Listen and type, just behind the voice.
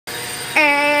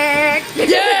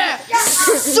Yeah!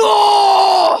 So!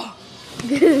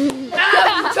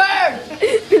 Now turn!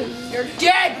 You're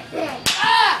dead!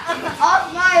 Ah!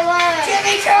 Off my leg!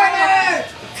 Timmy Turner!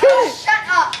 Oh, shut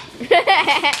up!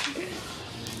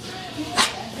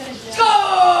 Go!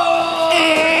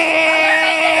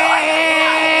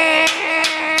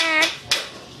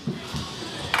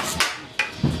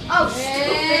 Oh,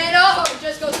 And oh, it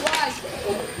just goes wide.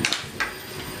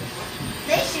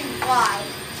 they should fly.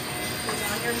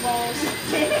 On your balls.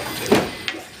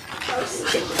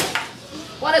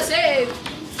 What a save!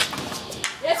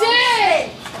 It's it!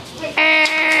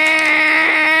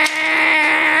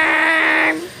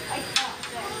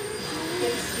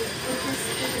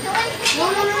 No.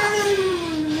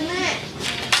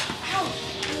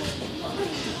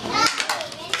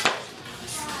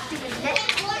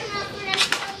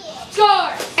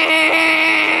 Score!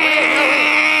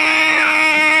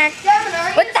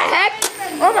 What the heck?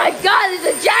 Oh my god, there's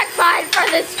a jackpot in front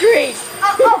of the screen.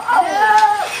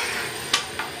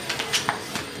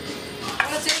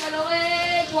 What a save on the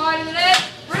leg! Wide in the net!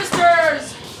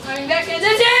 Roosters! Coming back in.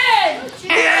 It's in!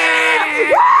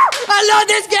 I love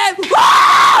this game!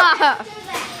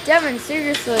 Devin,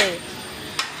 seriously.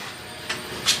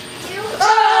 Oh,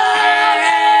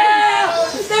 yeah!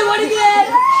 They won again!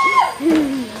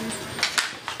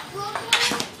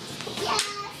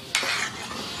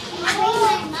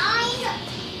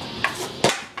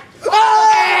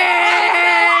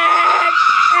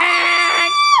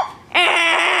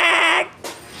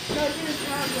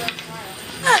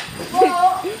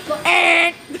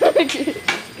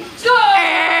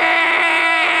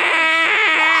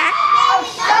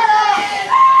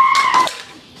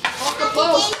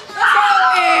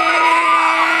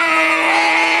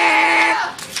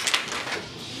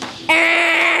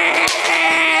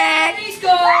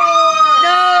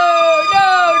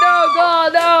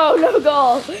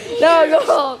 No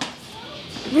goal.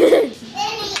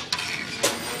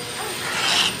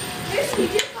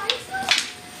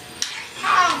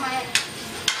 Oh, my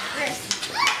wrist.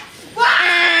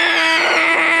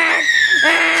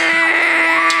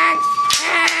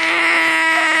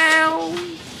 Oh,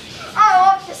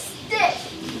 off the stick.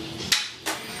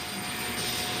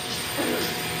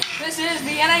 This is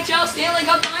the NHL Stanley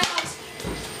Cup Finals.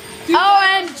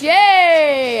 OMG.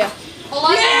 Hold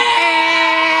on.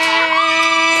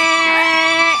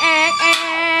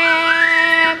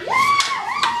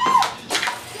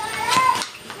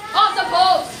 Off the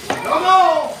post. Come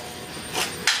on!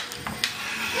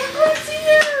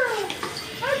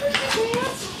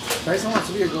 Tyson wants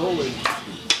to be a goalie.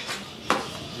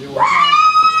 You watching?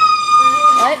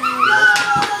 What?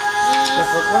 The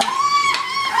Brooklyn?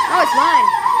 Oh, it's mine.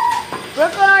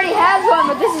 Brooklyn already has one,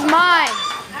 but this is mine.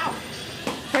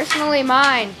 Personally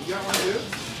mine. You got one too?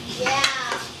 Yeah.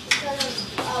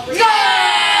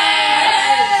 Yeah!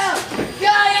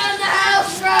 Guy on the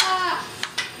house rock!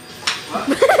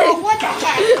 Oh, what the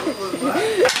heck?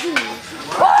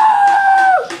 Woo!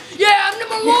 Yeah, I'm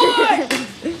number one!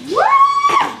 Woo!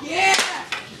 Yeah!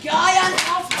 Guy on the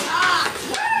house rock!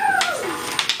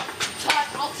 Tut,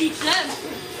 I'll teach them.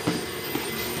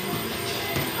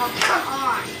 Oh, come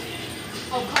on.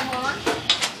 Oh, come on.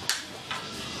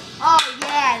 Oh,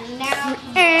 yeah, now.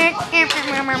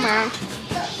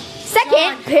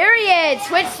 Second period.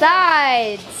 Switch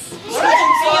sides.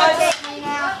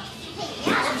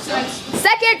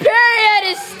 Second period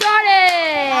is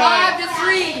started.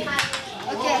 5-3.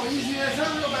 Okay.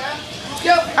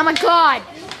 Go. Oh my god.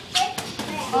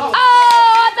 Oh,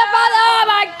 what the fuck? Oh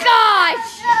my gosh.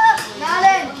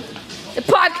 Nothing. The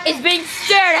puck is being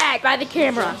stared at by the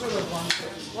camera.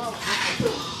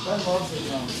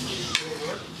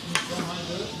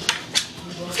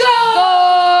 Go!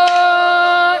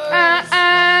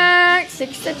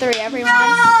 6-3, everyone.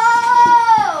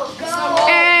 Go!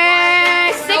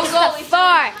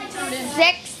 6-4.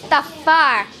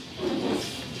 6-4.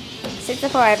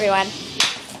 6-4, everyone.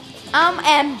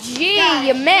 OMG,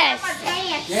 you missed.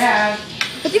 Yeah.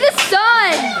 Look at the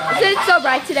sun. Isn't it so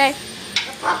bright today?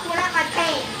 The puck went up my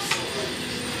pants.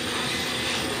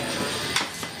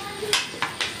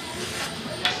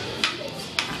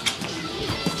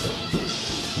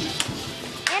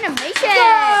 Animation.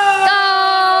 Go.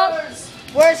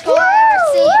 Worst goal I ever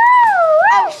seen.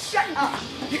 Oh, shut up.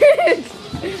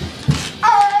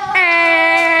 Oh.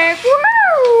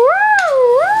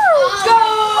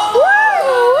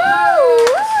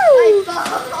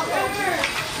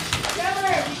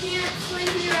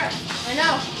 I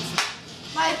know.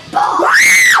 My ball.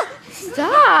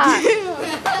 Stop.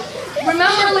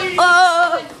 Remember, ladies.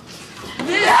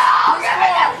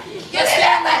 This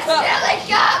Stanley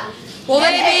Cup will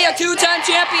then be a Yeah, two-time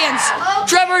champions.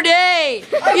 Trevor Day.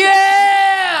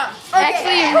 Yeah.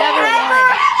 Actually, you never won.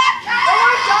 When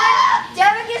we're done,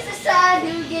 Devin gets to decide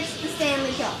who gets the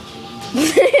Stanley Cup.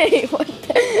 What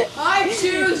the? I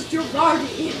choose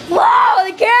Girardi. Whoa,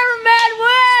 the cameraman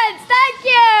wins! Thank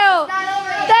you! Not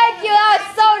over yet. Thank you, that was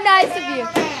so nice of you.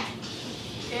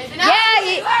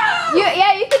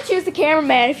 Yeah, you can choose the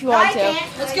cameraman if you want I to.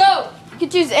 can't. Let's go. You can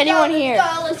choose anyone here.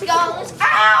 Let's go.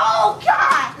 Ow,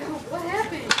 God! What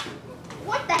happened?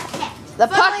 What the heck? The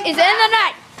puck is in the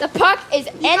net. The puck is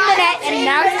in the net and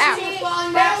now it's out.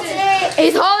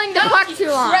 He's holding the puck too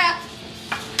long. Crap.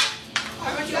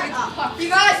 You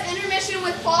guys, intermission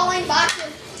with falling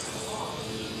boxes.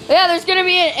 Yeah, there's gonna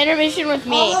be an intermission with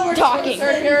me talking.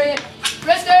 Third period.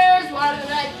 Roosters, water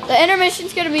tonight. The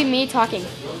intermission's gonna be me talking.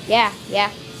 Yeah.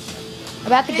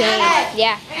 About the game.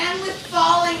 Yeah. And with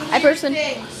falling Hi, person.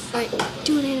 Wait,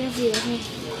 do an interview with me.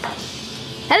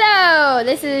 Hello,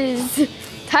 this is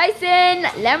Tyson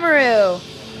Lemeru.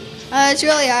 It's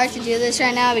really hard to do this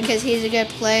right now because he's a good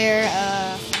player.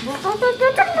 Oh,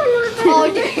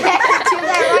 you have to do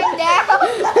that right now.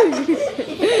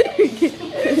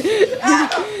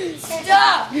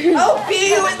 Stop! I'll beat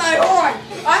you with my horn.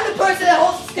 I'm the person that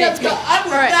holds the Stanley Cup. I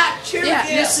will not choose Yeah,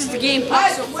 you. this is the game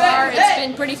puck so far. It's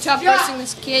been pretty tough versing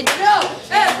this kid. No!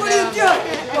 Hey, what are you doing?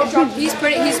 He's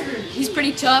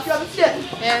pretty tough.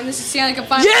 And this is Stanley Cup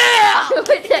Final. Yeah! What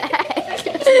the heck?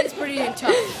 It's pretty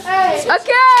tough.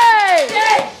 Okay!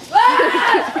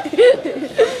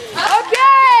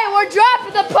 Okay, we're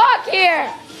dropping the puck here.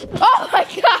 Oh my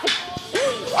God!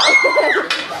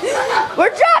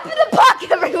 We're dropping the puck,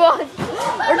 everyone.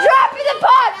 We're dropping the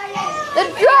puck.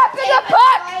 They're dropping the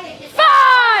puck.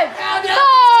 5,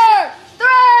 4, 3,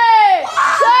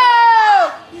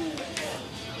 2,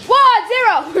 1,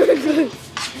 0.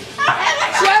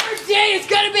 Trevor Day is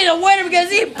gonna be the winner because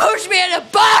he pushed me in the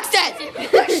boxes!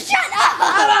 Shut up!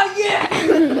 How about you?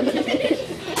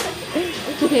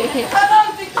 How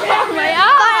about the Oh my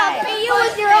eye. You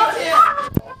with your own.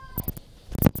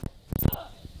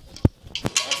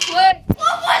 Let's play! What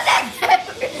was that?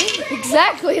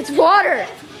 Exactly, it's water.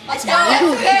 Let's go!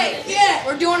 Hey, yeah!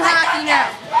 We're doing hockey now.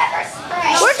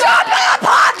 We're dropping the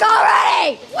puck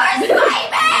already. Where's my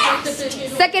man?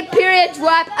 Second period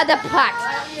drop of the puck.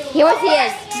 Here what he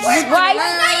is. Right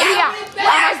here.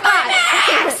 Where's my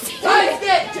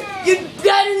Tyson, you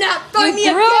better not throw You me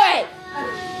threw again!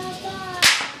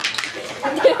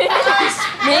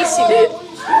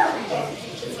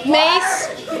 Mace.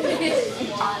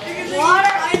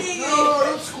 Water.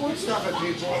 Don't squirt stuff at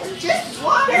people. Just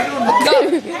water.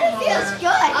 It feels good.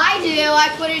 I do. I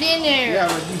put it in there. Yeah,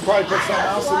 but you probably put something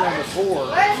else in there before.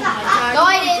 Where's the hot? No,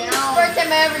 I didn't. This is the first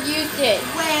time I ever used it.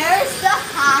 Where's the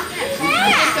hot?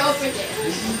 Just opened it.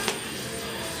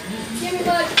 Give me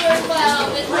my first ball. I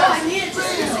need it to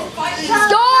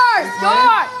Score!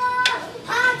 Score!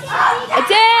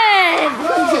 It's in!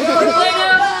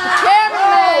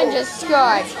 Cameraman just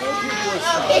scored.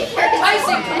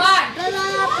 Tyson, come on!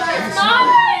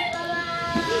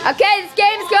 Okay, this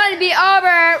game's going to be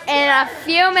over in a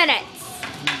few minutes.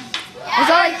 There's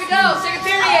Alright, only here we go, second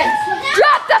period!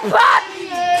 drop the puck!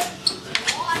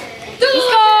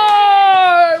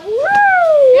 Score!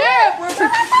 Woo! Yeah,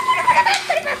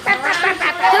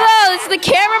 Hello, this is the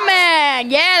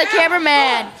cameraman. Yeah, the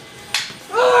cameraman.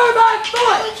 oh my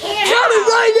boy! Tell me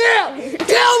right now!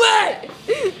 Tell me!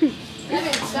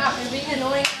 Stop, you're being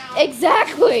annoying.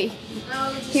 Exactly.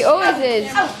 He always is.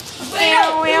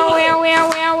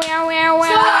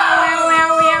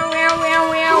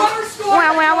 Whoever scored!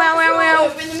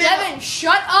 Devin,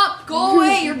 shut up. Go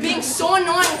away. You're being so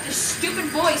annoying with your stupid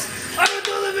voice. I'm gonna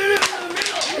do the video in the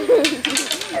middle!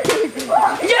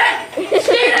 Yeah!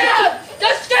 Stay down!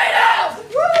 Just stay down!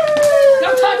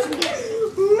 Don't touch me!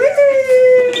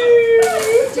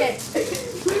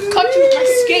 Cut you with my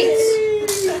skates.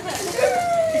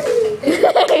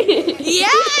 Yeah!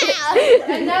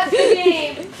 And that's the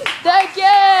game! Thank you!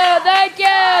 Thank you!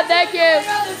 Thank you!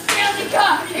 Another Stanley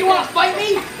Cup! You wanna fight me?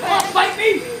 You wanna fight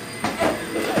me?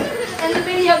 End the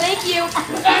video. Thank you.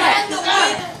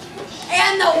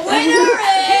 And the winner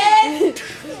is...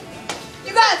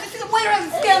 You guys, this is the winner of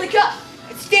the Stanley Cup!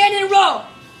 Stand in a row!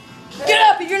 Get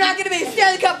up if you're not gonna be a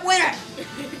Stanley Cup winner!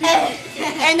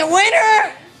 And the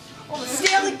winner of the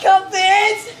Stanley Cup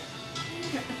is...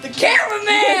 The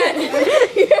cameraman!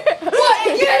 What?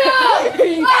 Get up!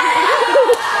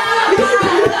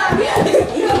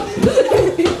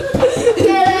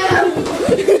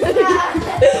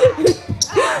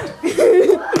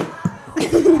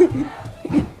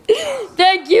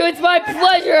 Thank you. It's my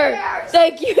pleasure.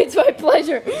 Thank you. It's my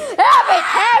pleasure.